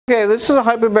Okay, this is a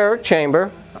hyperbaric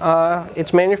chamber.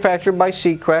 It's manufactured by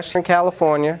Seacrest in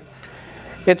California.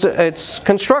 It's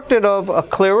constructed of a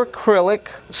clear acrylic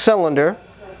cylinder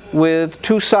with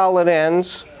two solid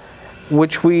ends,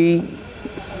 which we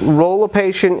roll a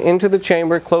patient into the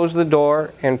chamber, close the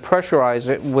door, and pressurize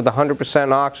it with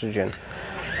 100% oxygen,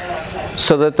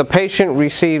 so that the patient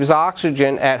receives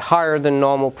oxygen at higher than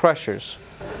normal pressures.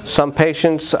 Some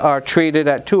patients are treated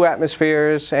at 2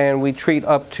 atmospheres, and we treat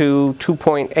up to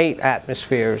 2.8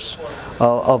 atmospheres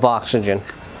of oxygen.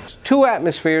 2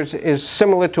 atmospheres is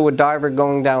similar to a diver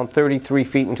going down 33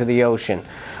 feet into the ocean.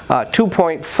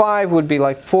 2.5 would be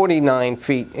like 49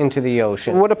 feet into the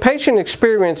ocean. What a patient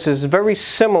experiences is very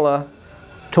similar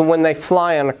to when they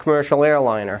fly on a commercial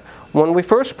airliner. When we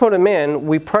first put them in,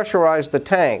 we pressurize the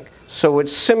tank, so it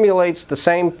simulates the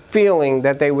same feeling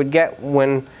that they would get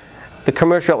when the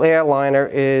commercial airliner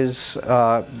is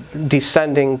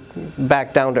descending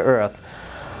back down to earth.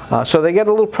 So they get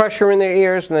a little pressure in their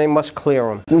ears and they must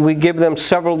clear them. We give them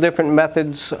several different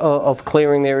methods of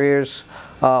clearing their ears.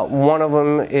 One of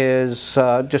them is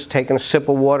just taking a sip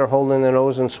of water, holding the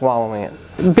nose and swallowing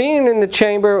it. Being in the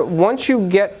chamber, once you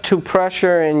get to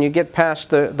pressure and you get past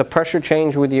the pressure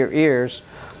change with your ears,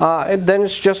 then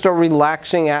it's just a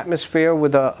relaxing atmosphere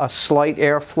with a slight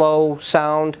airflow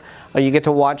sound. You get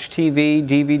to watch TV,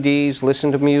 DVDs,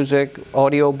 listen to music,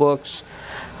 audiobooks.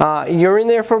 You're in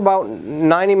there for about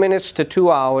 90 minutes to 2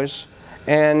 hours,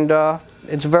 and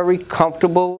it's very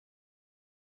comfortable.